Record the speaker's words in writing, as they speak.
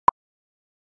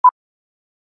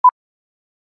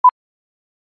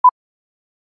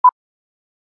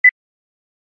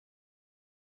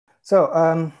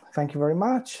Thank you very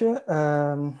much.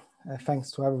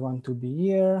 Thanks to everyone to be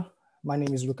here. My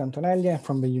name is Luca Antonelli. I'm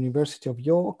from the University of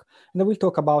York, and I will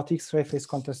talk about X-ray phase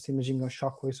contrast imaging of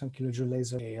shock waves on kilojoule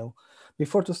laser scale.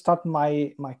 Before to start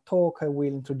my talk, I will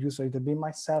introduce a little bit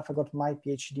myself. I got my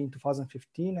PhD in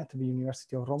 2015 at the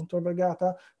University of Rome Tor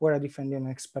Vergata, where I defended an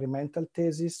experimental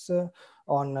thesis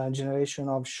on generation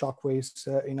of shock waves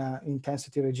in an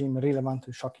intensity regime relevant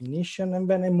to shock ignition. And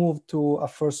then I moved to a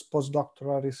first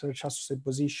postdoctoral research associate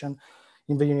position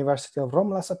in the University of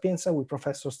Rome La Sapienza with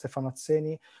Professor Stefano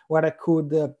Azzeni, where I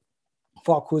could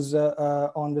focus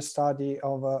on the study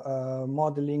of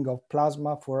modeling of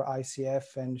plasma for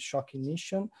ICF and shock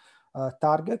ignition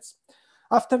targets.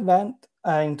 After that,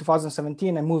 in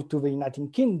 2017, I moved to the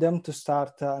United Kingdom to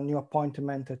start a new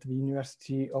appointment at the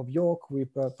University of York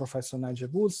with Professor Nigel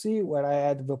Woolsey, where I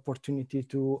had the opportunity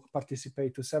to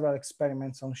participate to several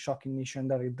experiments on shock ignition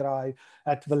direct drive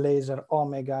at the laser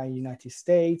Omega in the United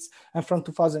States. And from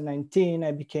 2019,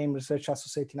 I became research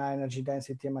associate in high energy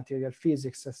density and material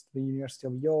physics at the University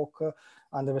of York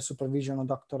under the supervision of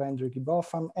Dr. Andrew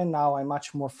Gibotham. And now I'm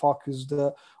much more focused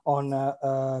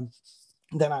on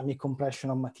dynamic compression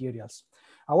of materials.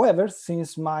 However,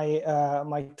 since my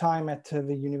time at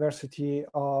the University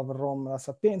of Rome La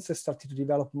Sapienza, I started to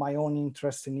develop my own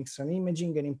interest in X-ray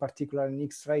imaging, and in particular in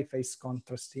X-ray phase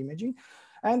contrast imaging.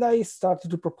 And I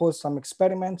started to propose some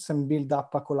experiments and build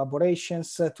up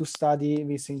collaborations to study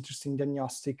this interesting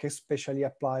diagnostic, especially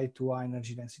applied to high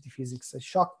energy density physics and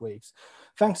shock waves.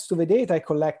 Thanks to the data I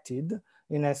collected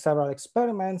in several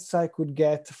experiments, I could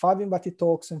get 5 invited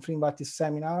talks and 3 invited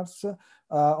seminars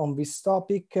on this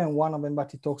topic. And one of the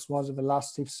invited talks was the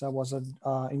last IFSA was an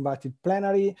invited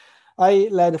plenary. I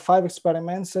led 5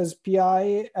 experiments as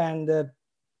PI, and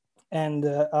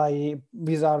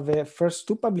these are the first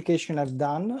 2 publications I've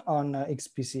done on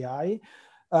XPCI,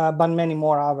 but many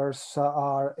more others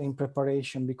are in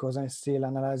preparation because I'm still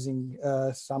analyzing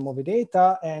some of the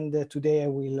data. And today I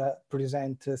will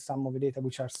present some of the data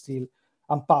which are still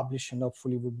unpublished and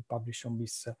hopefully will be published on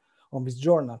this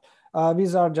journal.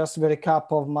 These are just the recap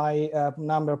of my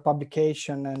number of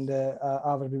publication and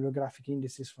other bibliographic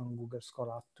indices from Google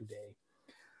Scholar today.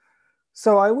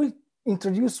 So I will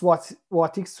introduce what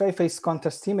X-ray phase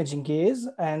contrast imaging is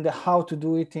and how to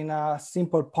do it in a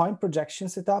simple point projection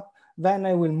setup. Then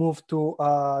I will move to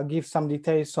give some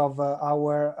details of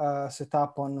our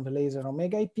setup on the laser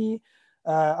Omega IP.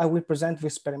 I will present the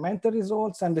experimental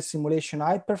results and the simulation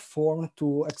I performed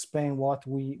to explain what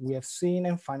we have seen,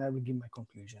 and finally give my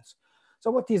conclusions. So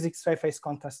what is X-ray phase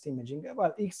contrast imaging?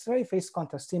 Well, X-ray phase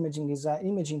contrast imaging is an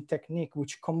imaging technique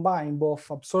which combines both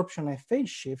absorption and phase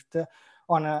shift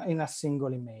in a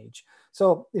single image.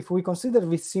 So if we consider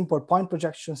this simple point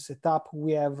projection setup,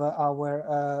 we have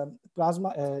our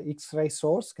plasma X-ray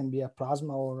source, can be a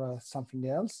plasma or something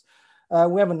else.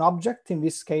 We have an object. In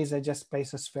this case, I just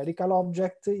place a spherical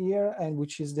object here, and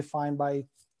which is defined by,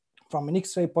 from an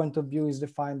X-ray point of view, is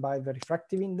defined by the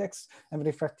refractive index, and the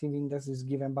refractive index is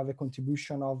given by the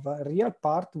contribution of a real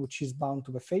part, which is bound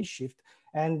to the phase shift,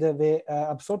 and the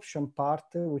absorption part,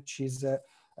 which is the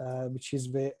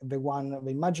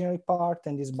imaginary part,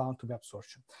 and is bound to the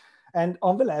absorption. And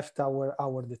on the left,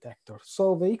 our detector.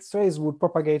 So the X-rays would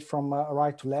propagate from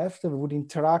right to left. They would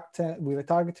interact with the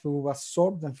target, they would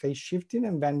absorb and phase shifting,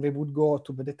 and then they would go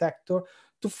to the detector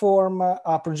to form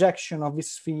a projection of the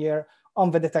sphere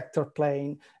on the detector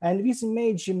plane. And this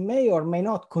image may or may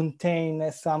not contain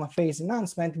some phase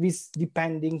enhancement, this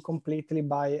depending completely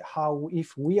by how,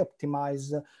 if we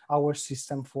optimize our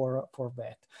system for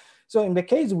that. So in the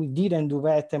case we didn't do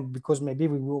that, and because maybe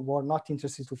we were not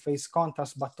interested to phase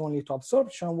contrast, but only to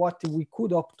absorption, what we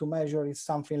could opt to measure is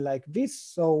something like this.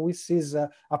 So this is a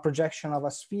projection of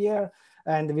a sphere,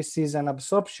 and this is an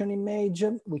absorption image,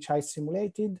 which I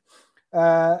simulated.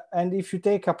 And if you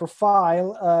take a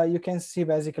profile, you can see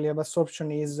basically absorption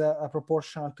is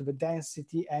proportional to the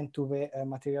density and to the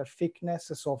material thickness.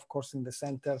 So of course in the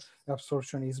center, the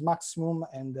absorption is maximum,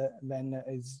 and then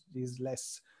is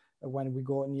less when we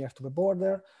go near to the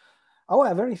border.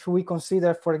 However, if we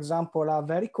consider, for example, a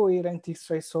very coherent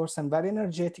X-ray source and very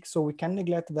energetic, so we can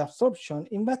neglect the absorption,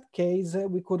 in that case,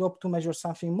 we could opt to measure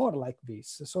something more like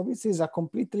this. So this is a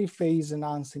completely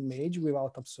phase-enhanced image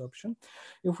without absorption.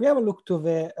 If we have a look to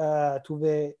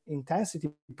the intensity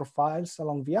profiles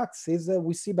along the axis,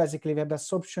 we see basically that the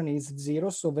absorption is 0,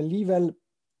 so the level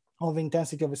of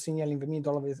intensity of a signal in the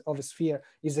middle of a sphere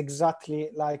is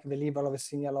exactly like the level of a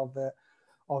signal of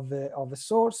the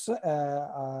source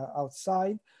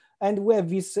outside, and we have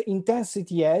this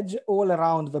intensity edge all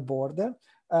around the border.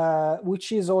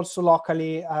 which is also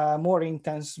locally more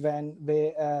intense than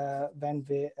the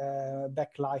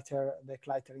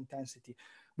backlighter intensity,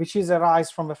 which is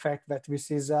arise from the fact that this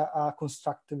is a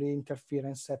constructive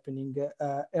interference happening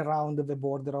around the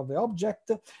border of the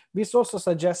object. This also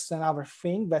suggests another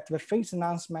thing, that the phase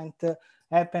enhancement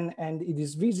happen and it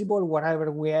is visible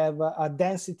wherever we have a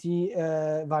density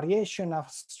variation, a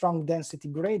strong density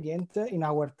gradient in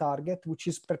our target, which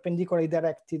is perpendicularly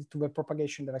directed to the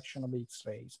propagation direction of the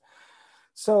X-rays.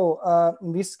 So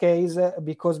in this case,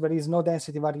 because there is no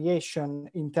density variation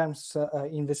in terms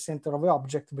in the center of the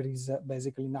object, there is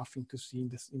basically nothing to see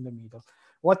in the middle.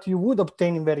 What you would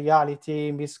obtain in the reality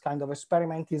in this kind of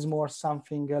experiment is more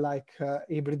something like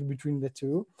hybrid between the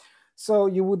two. So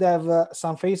you would have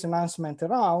some phase enhancement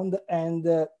around and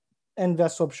the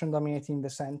absorption dominating the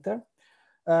center.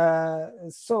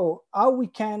 So how we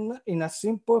can, in a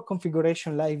simple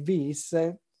configuration like this,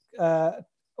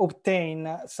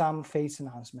 obtain some phase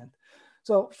enhancement.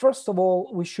 So first of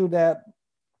all, we should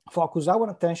focus our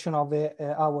attention of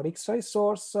our X-ray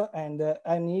source, and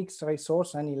any X-ray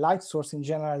source, any light source in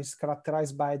general is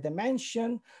characterized by a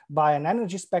dimension, by an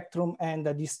energy spectrum, and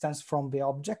a distance from the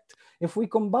object. If we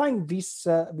combine these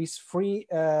three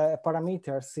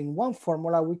parameters in one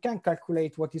formula, we can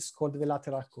calculate what is called the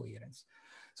lateral coherence.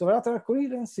 So the lateral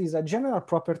coherence is a general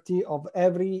property of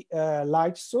every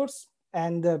light source,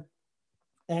 and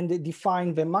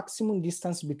define the maximum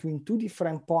distance between two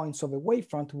different points of a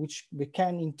wavefront which they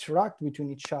can interact between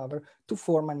each other to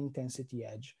form an intensity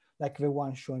edge, like the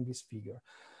one shown in this figure.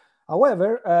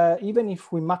 However, even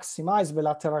if we maximize the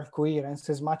lateral coherence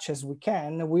as much as we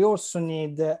can, we also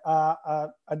need a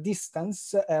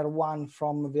distance R1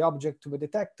 from the object to the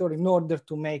detector in order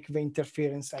to make the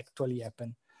interference actually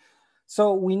happen.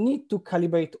 So we need to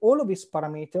calibrate all of these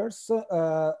parameters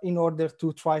in order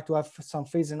to try to have some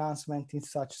phase enhancement in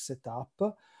such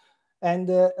setup. And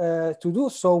to do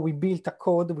so, we built a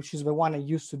code, which is the one I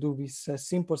used to do this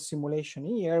simple simulation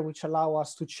here, which allow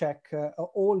us to check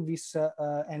all this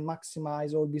and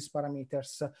maximize all these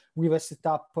parameters with a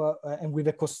setup and with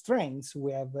the constraints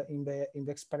we have in the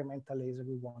experimental laser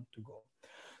we want to go.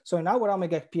 So in our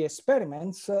omega P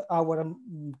experiments, our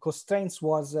constraints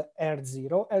was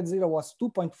R0. R0 was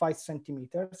 2.5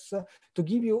 centimeters. To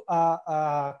give you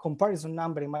a comparison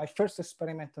number, in my first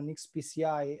experiment on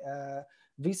XPCI,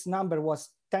 this number was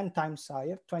 10 times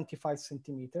higher, 25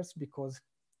 centimeters, because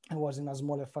I was in a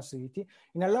smaller facility.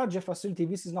 In a larger facility,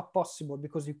 this is not possible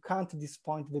because you can't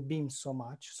disappoint the beam so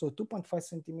much. So 2.5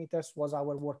 centimeters was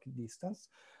our working distance.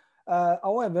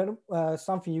 However,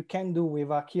 something you can do with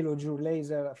a kilojoule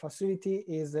laser facility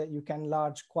is that you can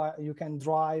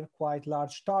drive quite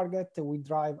large target. We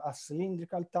drive a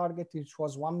cylindrical target, which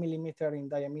was 1 millimeter in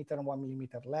diameter and 1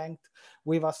 millimeter length,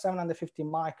 with a 750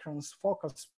 microns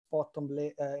focal spot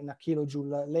in a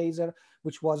kilojoule laser,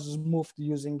 which was smoothed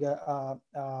using a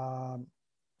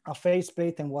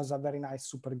faceplate and was a very nice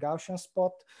super Gaussian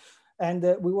spot. And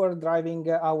we were driving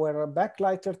our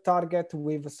backlighter target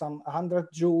with some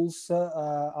 100 joules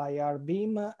IR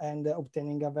beam and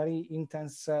obtaining a very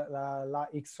intense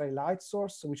X-ray light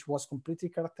source, which was completely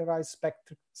characterized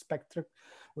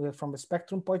from the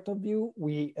spectrum point of view.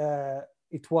 The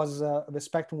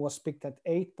spectrum was picked at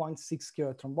 8.6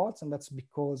 kiloelectron volts, and that's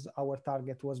because our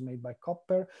target was made by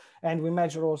copper. And we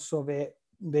measure also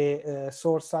the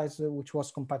source size, which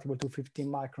was compatible to 15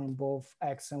 micron both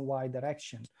X and Y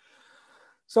direction.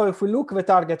 So if we look at the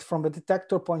target from the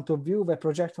detector point of view, the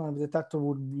projection of the detector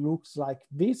would look like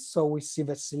this. So we see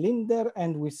the cylinder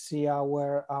and we see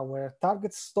our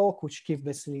target stalk, which keeps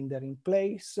the cylinder in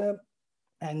place.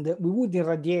 And we would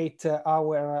irradiate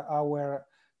our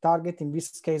target, in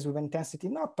this case with intensity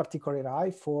not particularly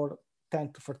high, for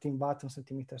 10 to 14 Vaton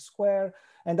centimeter square.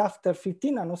 And after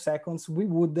 15 nanoseconds, we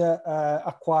would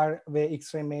acquire the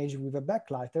X-ray image with a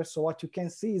backlighter. So what you can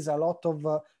see is a lot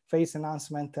of phase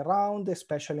enhancement around,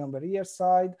 especially on the rear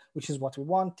side, which is what we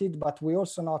wanted. But we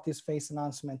also noticed phase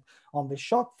enhancement on the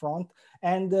shock front.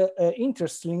 And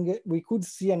interestingly, we could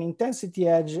see an intensity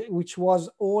edge, which was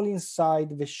all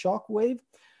inside the shock wave,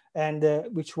 and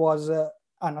which was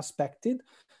unexpected.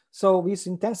 So this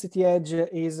intensity edge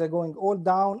is going all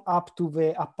down up to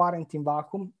the apparent in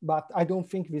vacuum, but I don't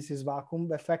think this is vacuum.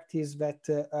 The fact is that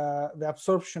the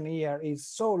absorption here is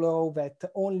so low that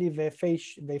only the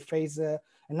phase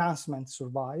enhancement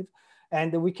survive,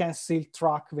 and we can still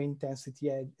track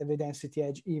the density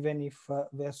edge, even if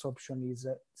the absorption is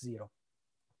 0.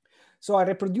 So I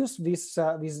reproduced this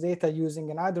data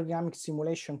using an hydrodynamic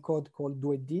simulation code called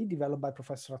DueD, developed by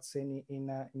Professor Azzeni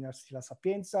in University La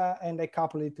Sapienza, and I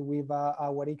coupled it with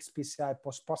our XPCI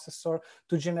post-processor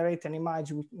to generate an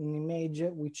image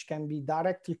which can be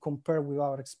directly compared with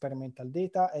our experimental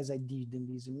data, as I did in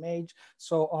this image.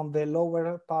 So on the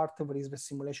lower part, there is the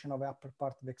simulation of the upper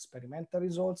part of the experimental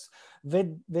results.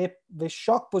 The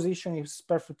shock position is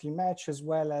perfectly matched, as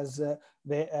well as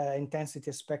the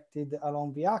intensity expected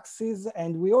along the axis.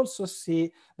 And we also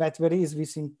see that there is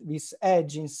this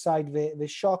edge inside the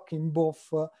shock in both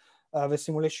the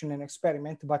simulation and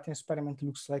experiment, but in experiment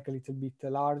looks like a little bit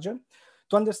larger.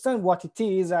 To understand what it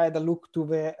is, I had a look to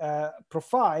the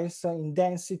profiles in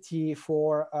density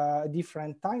for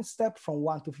different time steps from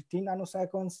 1 to 15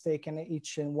 nanoseconds, taken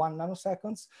each in 1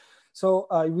 nanoseconds. So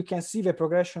we can see the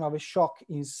progression of a shock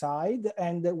inside.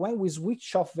 And when we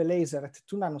switch off the laser at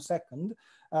 2 nanoseconds,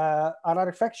 a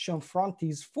rarefaction front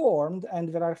is formed,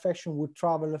 and the rarefaction would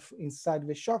travel inside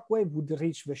the shock wave, would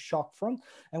reach the shock front.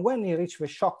 And when it reaches the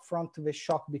shock front, the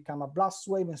shock becomes a blast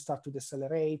wave and start to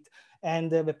decelerate, and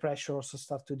the pressure also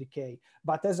starts to decay.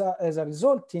 But as a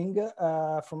resulting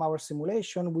from our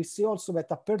simulation, we see also that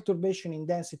a perturbation in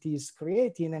density is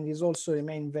creating and is also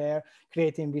remain there,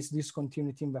 creating this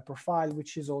discontinuity in the profile,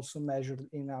 which is also measured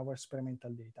in our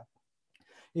experimental data.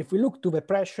 If we look to the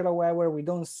pressure, however, we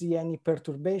don't see any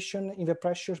perturbation in the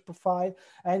pressure profile,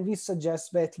 and this suggests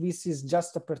that this is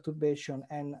just a perturbation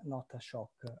and not a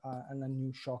shock, and a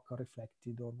new shock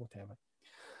reflected or whatever.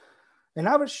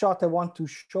 Another shot I want to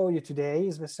show you today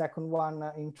is the second one.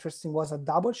 Interesting, was a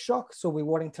double shock. So we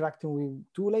were interacting with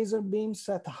 2 laser beams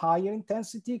at higher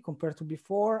intensity compared to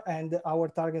before, and our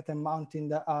target and mounting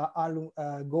the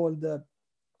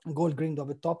gold grid of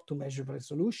the top to measure the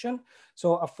resolution.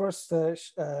 So a first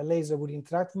laser would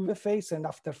interact with the face, and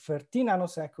after 13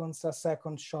 nanoseconds, a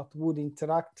second shot would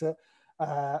interact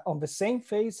on the same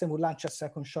face and would launch a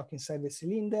second shock inside the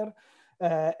cylinder.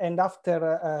 And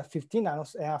after 2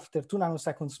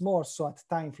 nanoseconds more, so at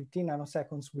time 15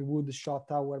 nanoseconds, we would shot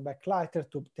our backlighter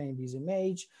to obtain this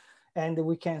image. And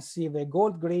we can see the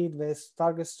gold grid, the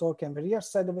target stalk, and the rear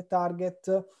side of the target.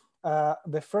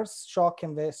 The first shock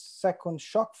and the second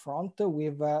shock front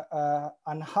with a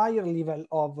higher level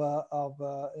of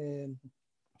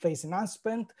phase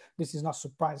enhancement. This is not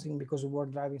surprising because we were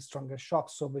driving stronger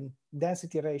shocks, so the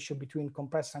density ratio between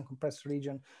compressed and uncompressed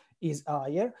region is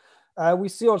higher. We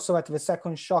see also that the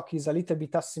second shock is a little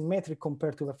bit asymmetric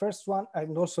compared to the first one,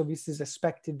 and also this is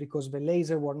expected because the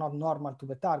laser were not normal to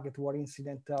the target, were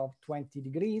incident of 20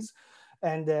 degrees.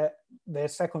 And the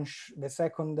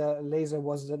second laser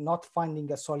was not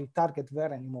finding a solid target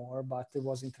there anymore, but it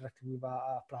was interacting with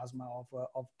a plasma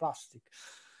of plastic.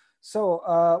 So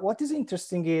what is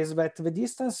interesting is that the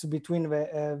distance between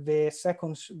the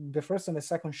first and the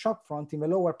second shock front in the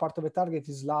lower part of the target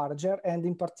is larger, and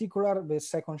in particular, the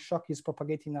second shock is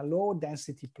propagating a low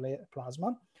density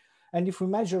plasma. And if we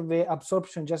measure the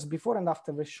absorption just before and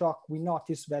after the shock, we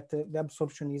notice that the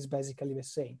absorption is basically the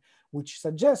same, which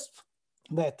suggests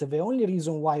that the only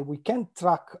reason why we can't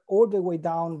track all the way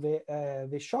down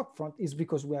the shock front is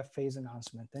because we have phase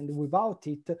enhancement, and without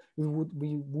it, we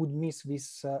would miss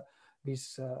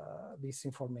this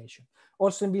information.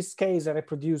 Also, in this case, I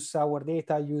reproduce our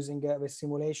data using the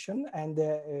simulation, and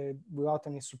without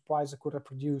any surprise, I could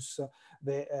reproduce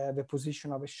the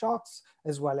position of the shocks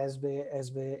as well as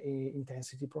the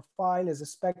intensity profile as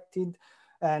expected,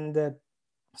 and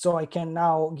so I can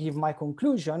now give my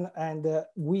conclusion, and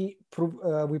we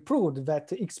proved that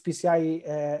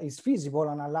XPCI is feasible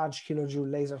on a large kilojoule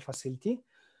laser facility.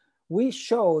 We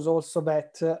shows also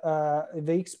that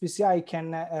the XPCI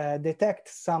can detect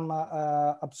some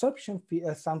absorption,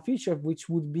 some feature which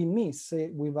would be missed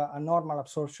with a normal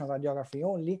absorption radiography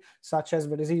only, such as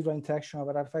the residual interaction of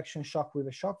a rarefaction shock with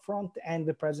the shock front and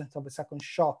the presence of a second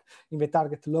shock in the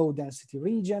target low density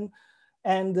region.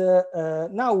 And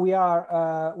now we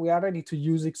are ready to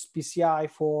use XPCI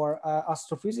for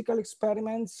astrophysical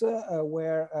experiments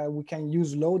where we can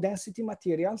use low density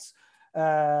materials,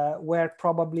 where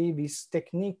probably this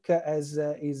technique is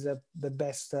the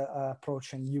best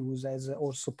approach and use, as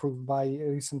also proved by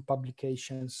recent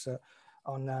publications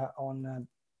on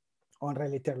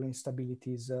relative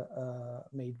instabilities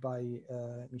made by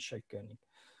Michel Koenig.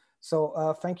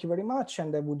 So thank you very much,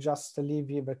 and I would just leave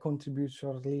you the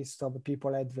contributor list of the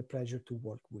people I had the pleasure to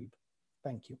work with.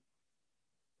 Thank you.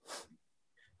 Thank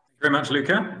you very much,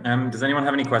 Luca. Does anyone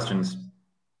have any questions?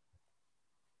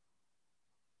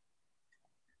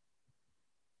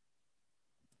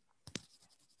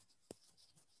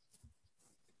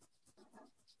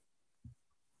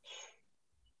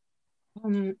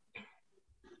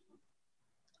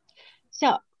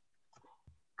 So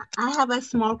I have a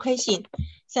small question.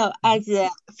 So as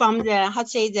from the how to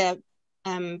say the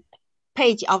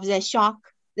page of the shock,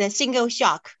 the single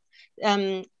shock,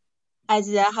 as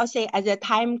the how to say as the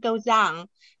time goes on,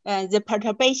 the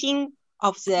perturbation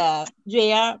of the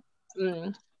real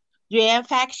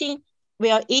fraction,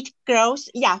 will it grows?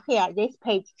 Yeah, here this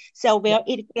page. So will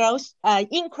it grows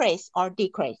increase or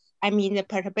decrease? I mean the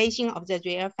perturbation of the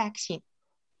real fraction.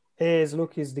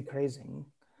 Look, is decreasing.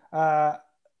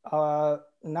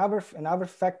 Another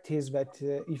fact is that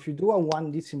if you do a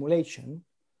 1D simulation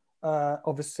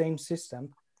of the same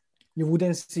system, you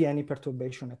wouldn't see any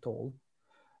perturbation at all.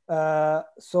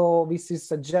 So this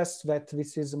suggests that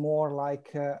this is more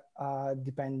like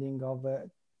depending of a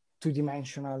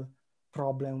two-dimensional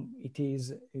problem. It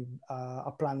is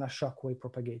a planar shockwave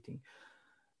propagating.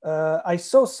 I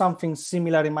saw something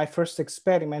similar in my first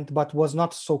experiment, but was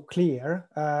not so clear,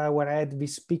 where I had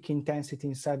this peak intensity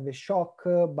inside the shock,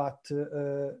 but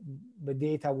the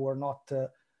data were not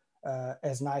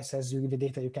as nice as the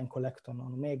data you can collect on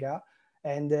Omega.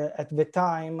 And at the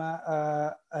time,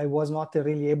 I was not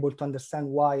really able to understand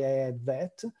why I had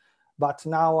that. But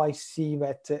now I see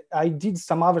that I did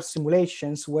some other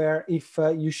simulations where if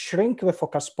you shrink the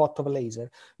focal spot of a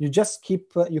laser, you just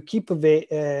keep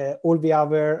the all the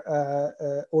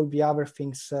other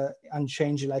things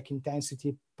unchanged, like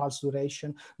intensity, pulse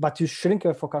duration, but you shrink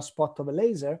the focal spot of a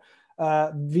laser,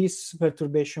 this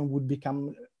perturbation would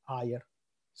become higher.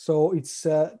 So it's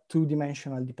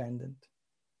two-dimensional dependent.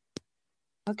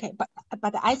 Okay,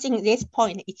 but I think this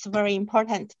point it's very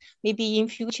important. Maybe in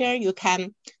future you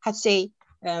can, how to say,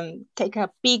 take a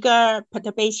bigger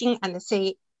perturbation and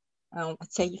say,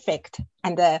 let's say effect,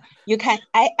 and you can.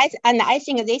 I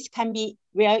think this can be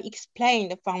well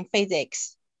explained from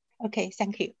physics. Okay,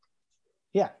 thank you.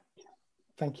 Yeah,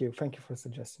 thank you for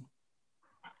suggesting.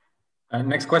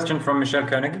 Next question from Michelle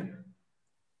Koenig.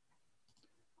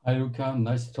 Hi, Luca.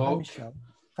 Nice talk. Hi, Michelle.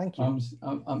 Thank you.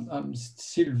 I'm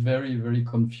still very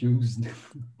confused.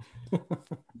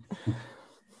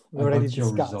 We already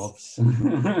your discussed. results.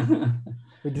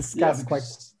 We discussed quite.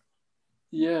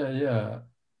 Yeah.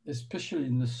 Especially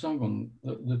in the second,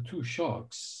 the two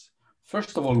shocks.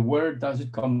 First of all, where does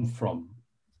it come from?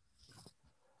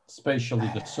 Especially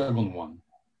the second one.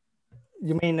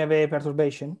 You mean the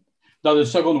perturbation? No, the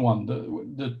second one,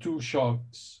 the two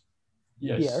shocks.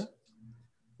 Yes. Here.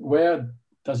 Where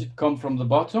does it come from, the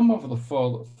bottom or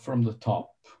from the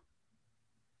top?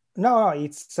 No,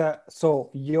 it's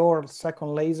so your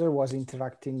second laser was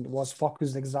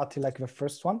focused exactly like the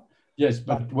first one. Yes,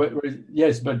 but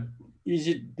yes, but is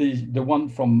it the one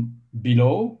from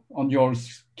below on your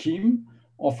scheme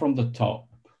or from the top?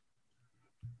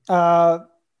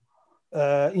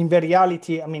 In the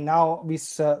reality, I mean, now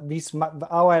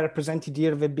how I represented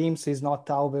here the beams is not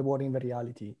how they were in the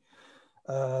reality.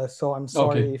 So I'm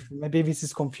sorry if maybe this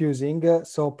is confusing.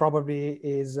 So probably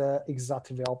is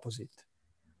exactly the opposite.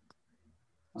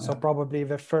 So probably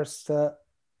the first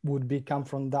would be come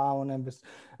from down, and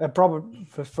probably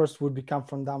the first would be come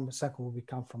from down. The second would be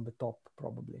come from the top,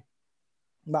 probably.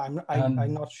 But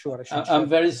I'm not sure.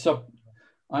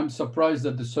 I'm surprised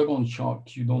that the second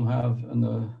shock you don't have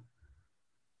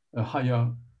a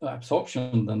higher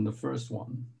absorption than the first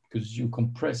one, because you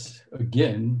compress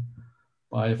again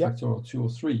by a factor of 2 or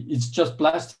 3. It's just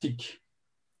plastic.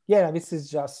 Yeah, this is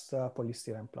just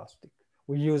polystyrene plastic.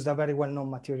 We used a very well-known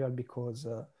material because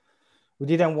we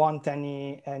didn't want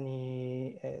any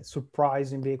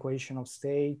surprise in the equation of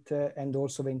state, and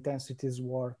also the intensities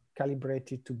were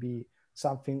calibrated to be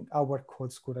something our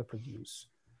codes could reproduce.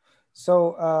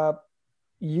 So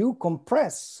you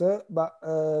compress, but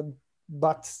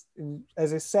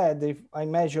as I said, if I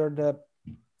measured,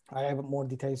 I have more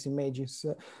details images,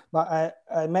 but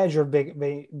I measured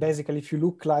basically, if you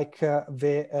look like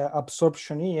the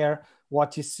absorption here,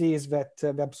 what you see is that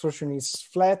the absorption is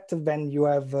flat, then you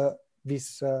have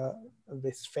this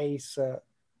phase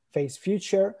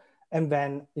future, and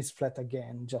then it's flat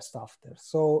again just after.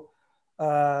 So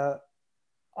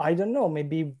I don't know,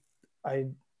 maybe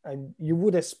you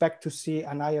would expect to see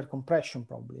an higher compression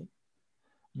probably.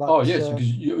 But, yes,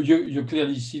 because you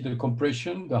clearly see the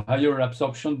compression, the higher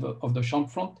absorption of the champ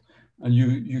front, and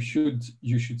you should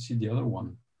see the other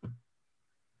one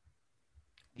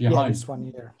behind. Yeah, this one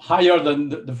here. Higher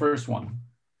than the first one.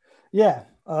 Yeah,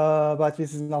 but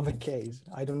this is not the case.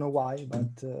 I don't know why,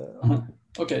 but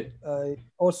okay.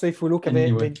 Also, if we look at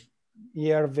the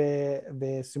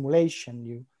simulation,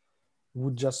 you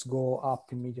would just go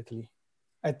up immediately,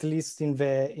 at least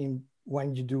when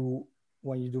you do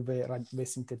the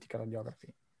synthetic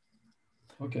radiography.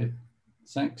 Okay,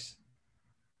 thanks.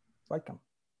 Welcome.